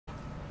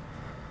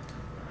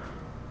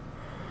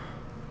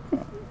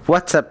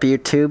What's up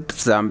YouTube,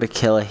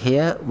 Zombiekillerhere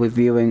here,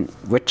 reviewing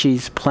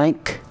Richie's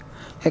plank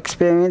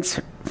experience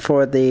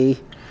for the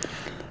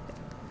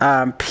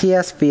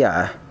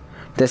PSVR.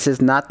 This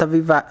is not the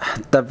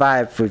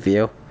Vive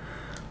review.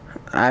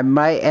 I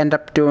might end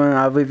up doing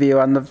a review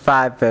on the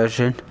Vive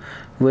version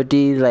with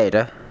you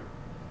later.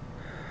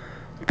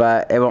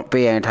 But it won't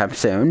be anytime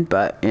soon,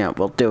 but you know,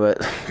 we'll do it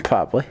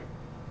probably.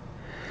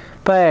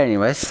 But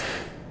anyways,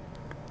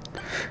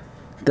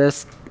 I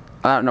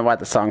don't know why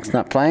the song's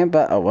not playing,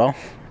 but oh well.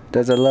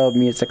 There's a little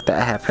music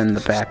that happened in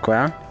the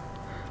background.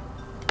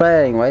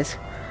 But anyways,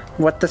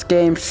 what this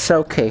game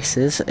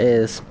showcases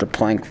is the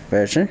plank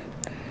version.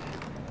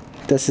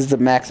 This is the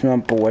maximum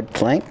board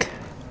plank.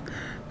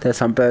 There's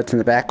some birds in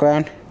the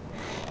background.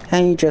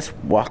 And you just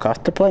walk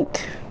off the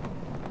plank.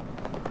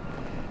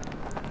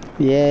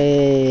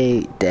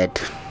 Yay,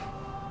 dead.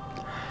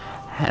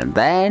 And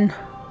then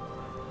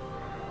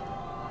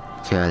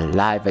you're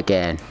alive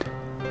again.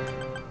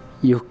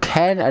 You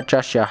can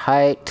adjust your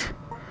height,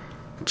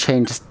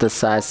 change the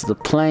size of the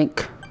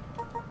plank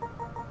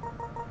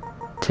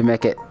to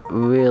make it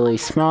really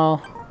small,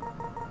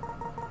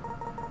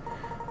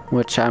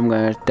 which I'm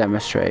going to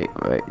demonstrate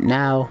right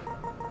now.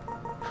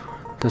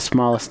 The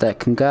smallest that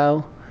can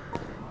go.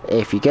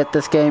 If you get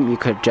this game, you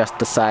could adjust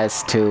the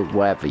size to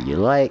whatever you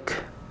like.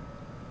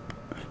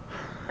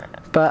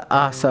 But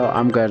also,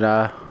 I'm going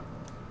to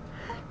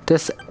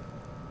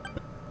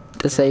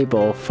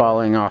disable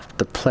falling off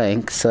the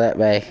plank, so that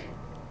way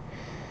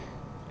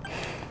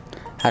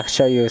I'll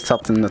show you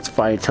something that's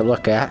funny to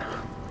look at.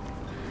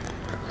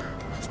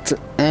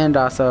 And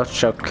also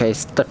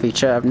showcase the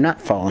feature of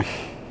not falling.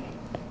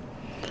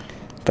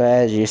 But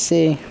as you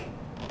see,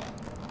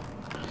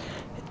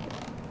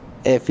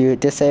 if you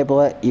disable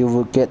it, you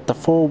will get the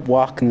full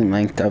walking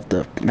length of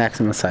the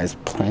maximum size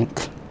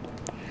plank.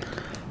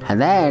 And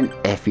then,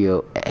 if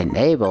you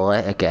enable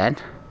it again,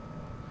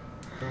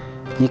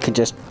 you can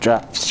just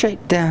drop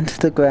straight down to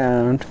the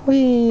ground.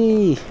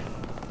 Whee!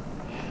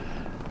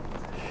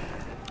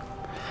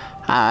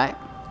 Alright,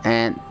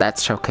 and that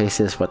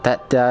showcases what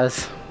that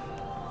does.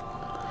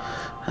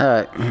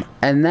 Alright,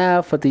 and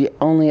now for the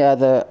only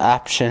other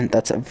option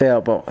that's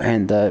available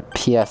in the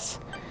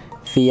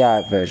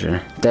PSVR version.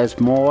 There's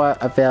more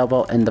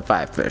available in the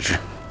Vive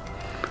version.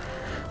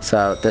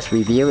 So this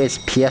review is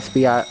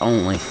PSVR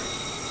only.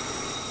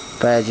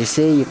 But as you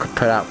see, you could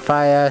put out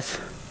fires,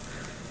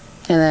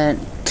 and then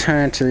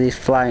turn into these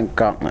flying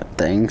gauntlet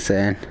things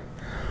and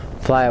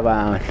fly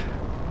around.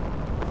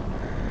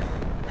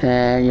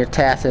 And your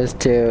task is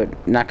to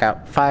knock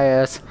out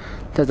fires.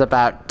 There's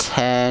about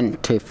 10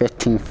 to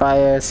 15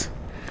 fires.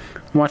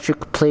 Once you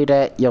complete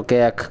it, you'll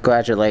get a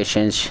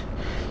congratulations,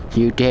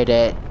 you did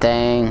it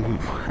thing,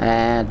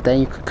 and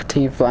then you can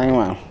continue flying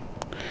around.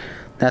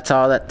 That's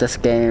all that this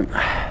game.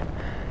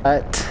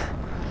 But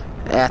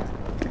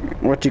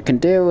what you can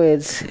do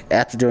is,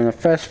 after doing the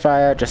first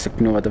fire, just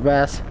ignore the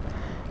rest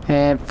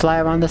and fly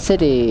around the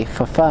city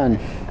for fun.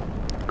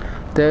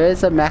 There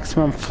is a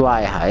maximum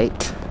fly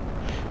height,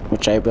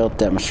 which I will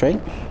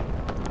demonstrate.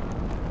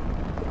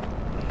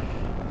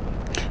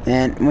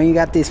 And when you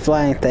got these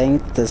flying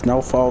things, there's no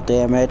fall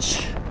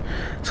damage,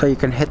 so you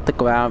can hit the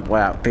ground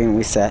without being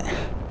reset.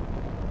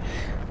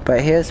 But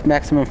here's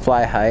maximum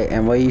fly height,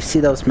 and where you see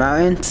those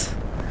mountains,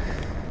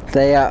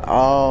 they are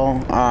all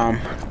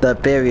the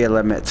barrier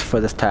limits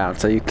for this town,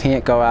 so you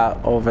can't go out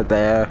over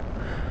there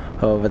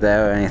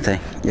or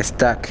anything. You're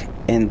stuck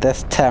in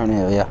this town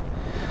area.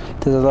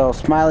 There's a little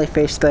smiley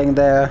face thing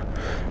there,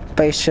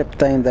 spaceship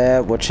thing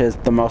there, which is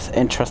the most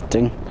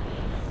interesting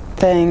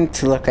thing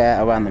to look at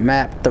around the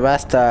map. The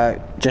rest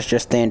are just your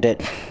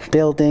standard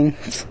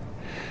buildings.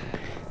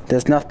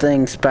 There's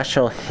nothing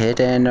special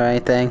hidden or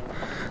anything,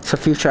 so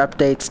future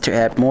updates to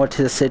add more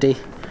to the city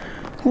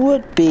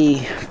would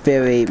be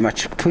very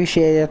much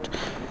appreciated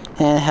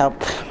and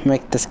help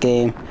make this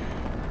game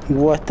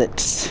worth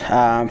its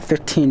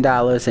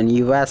 $15 in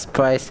US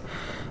price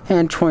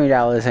and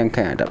 $20 in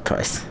Canada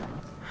price.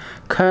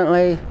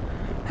 Currently,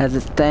 as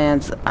it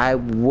stands, I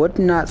would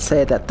not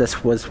say that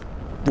this was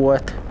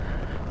worth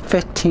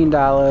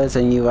 $15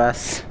 in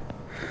US,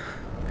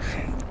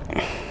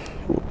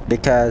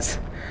 because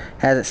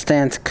as it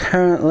stands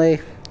currently,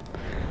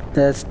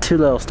 there's too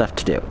little stuff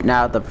to do.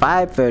 Now the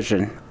Vive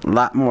version, a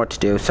lot more to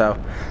do, so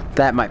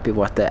that might be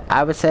worth it.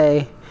 I would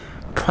say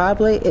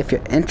probably if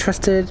you're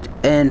interested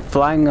in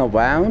flying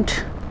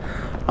around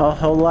a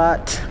whole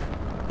lot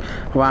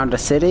around the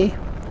city,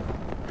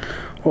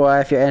 or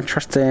if you're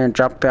interested in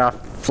jumping off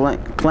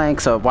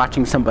planks or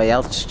watching somebody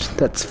else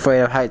that's afraid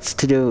of heights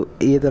to do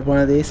either one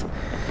of these,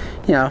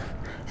 you know,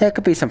 it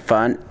could be some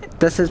fun.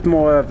 This is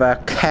more of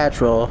a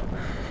casual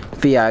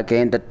VR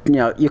game that, you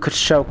know, you could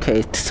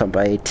showcase to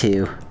somebody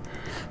to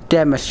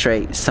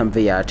demonstrate some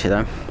VR to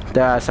them.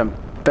 There are some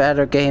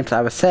better games,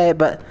 I would say,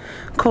 but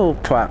cool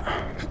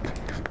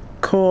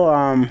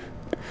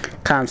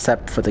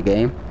concept for the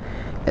game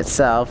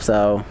itself.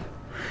 So,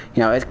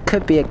 you know, it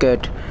could be a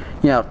good,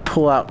 you know,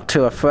 pull out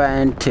to a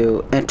friend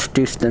to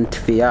introduce them to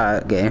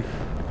VR game.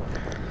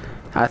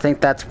 I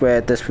think that's where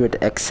this would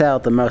excel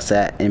the most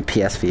at in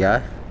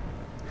PSVR.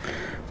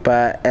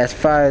 But as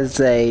far as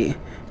a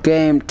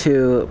game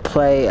to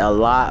play a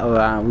lot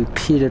on a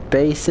repeated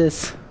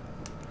basis,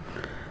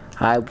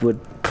 I would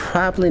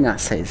probably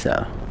not say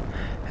so.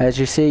 As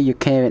you see, you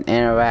can't even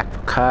interact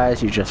with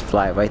cars, you just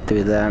fly right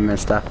through them and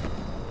stuff.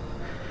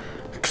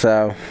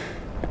 So,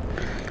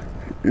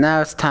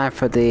 now it's time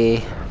for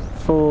the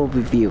full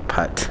review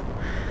part.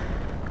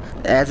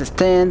 As it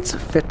stands,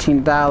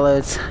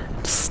 $15,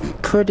 it's a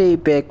pretty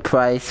big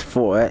price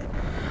for it.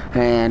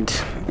 And,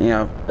 you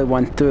know, it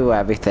went through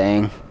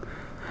everything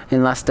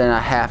in less than a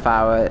half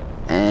hour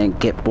and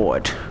get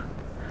bored.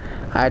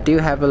 I do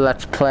have a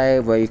let's play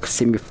where you can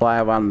see me fly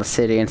around the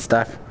city and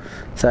stuff.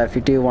 So if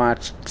you do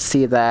want to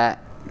see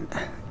that,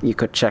 you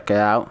could check it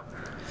out.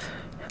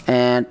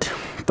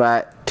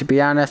 But to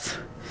be honest,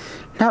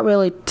 not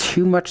really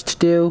too much to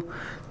do.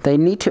 They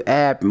need to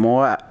add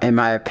more, in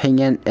my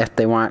opinion, if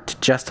they want to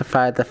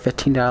justify the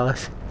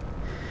 $15.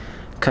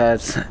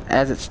 Because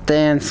as it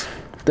stands,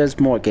 there's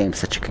more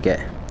games that you could get.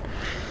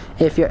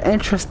 If you're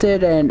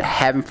interested in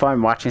having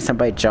fun watching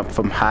somebody jump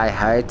from high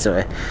heights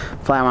or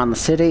fly around the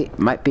city, it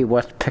might be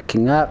worth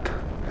picking up.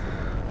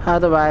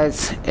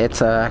 Otherwise,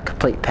 it's a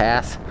complete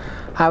pass.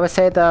 I would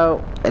say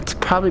though, it's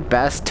probably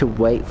best to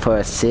wait for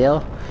a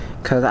sale,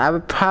 because I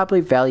would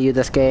probably value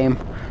this game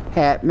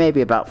at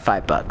maybe about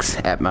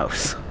 $5 at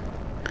most.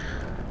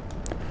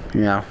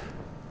 You know,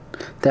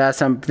 there are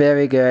some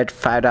very good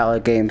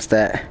 $5 games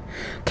that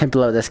can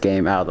blow this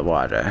game out of the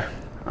water,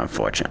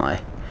 unfortunately.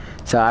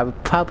 So I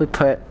would probably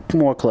put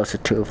more closer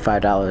to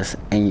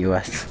 $5 in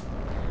US.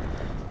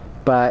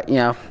 But, you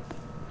know,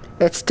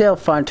 it's still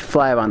fun to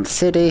fly around the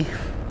city.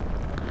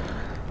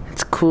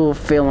 It's cool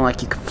feeling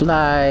like you could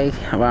fly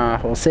around a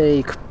whole city.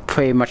 You could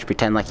pretty much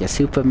pretend like you're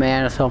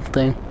Superman or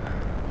something.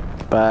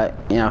 But,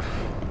 you know,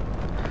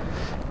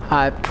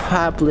 I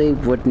probably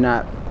would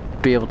not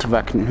be able to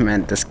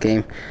recommend this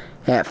game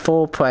at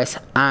full price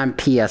on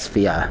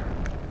PSVR.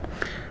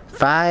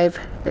 5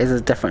 is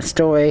a different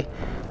story.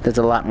 There's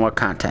a lot more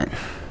content.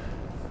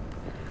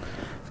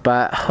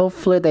 But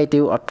hopefully they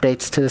do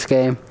updates to this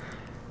game.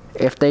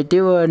 If they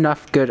do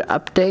enough good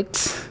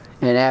updates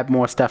and add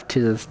more stuff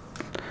to this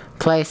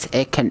place,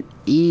 it can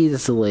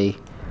easily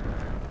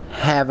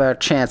have a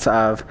chance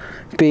of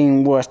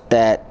being worth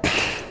that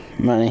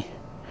money.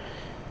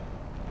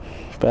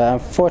 But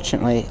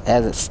unfortunately,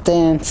 as it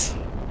stands,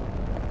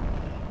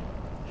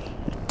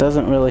 it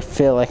doesn't really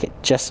feel like it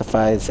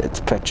justifies its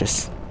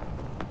purchase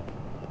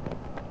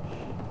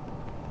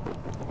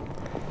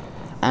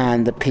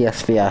on the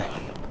PSVR.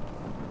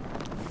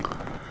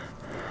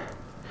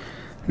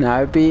 Now,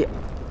 it'd be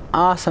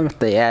awesome if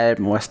they added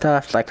more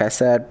stuff, like I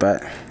said,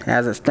 but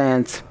as it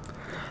stands,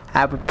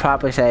 I would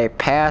probably say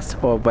pass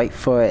or wait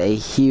for a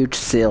huge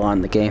sale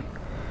on the game.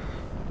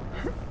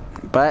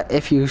 But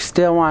if you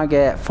still want to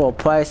get it full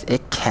price,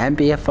 it can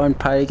be a fun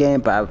party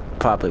game, but I would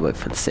probably wait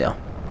for the sale.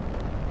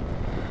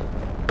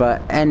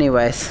 But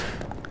anyways,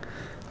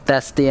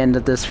 that's the end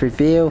of this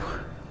review.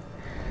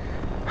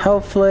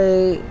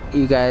 Hopefully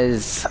you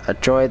guys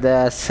enjoyed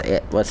this.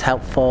 It was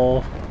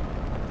helpful.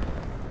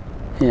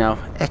 You know,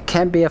 it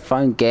can be a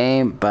fun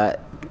game,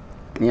 but,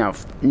 you know,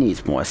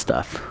 needs more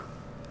stuff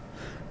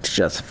to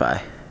justify.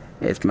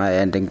 It's my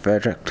ending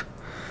verdict.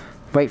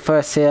 Wait for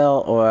a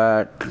sale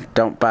or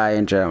don't buy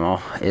in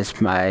general is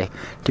my,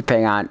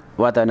 depending on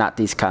whether or not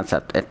these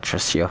concepts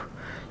interest you.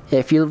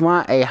 If you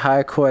want a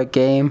hardcore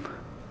game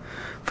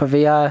for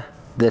VR,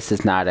 this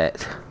is not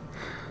it.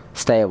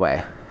 Stay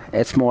away.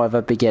 It's more of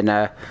a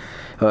beginner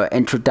or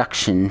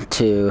introduction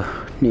to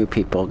new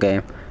people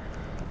game.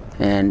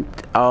 And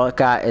all it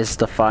got is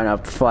the fun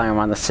of flying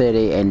around the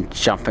city and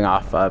jumping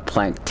off a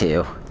plank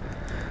to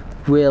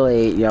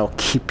really, you know,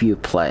 keep you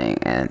playing,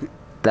 and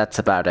that's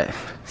about it.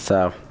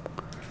 So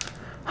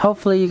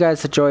hopefully you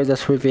guys enjoyed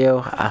this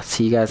review. I'll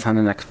see you guys on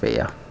the next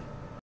video.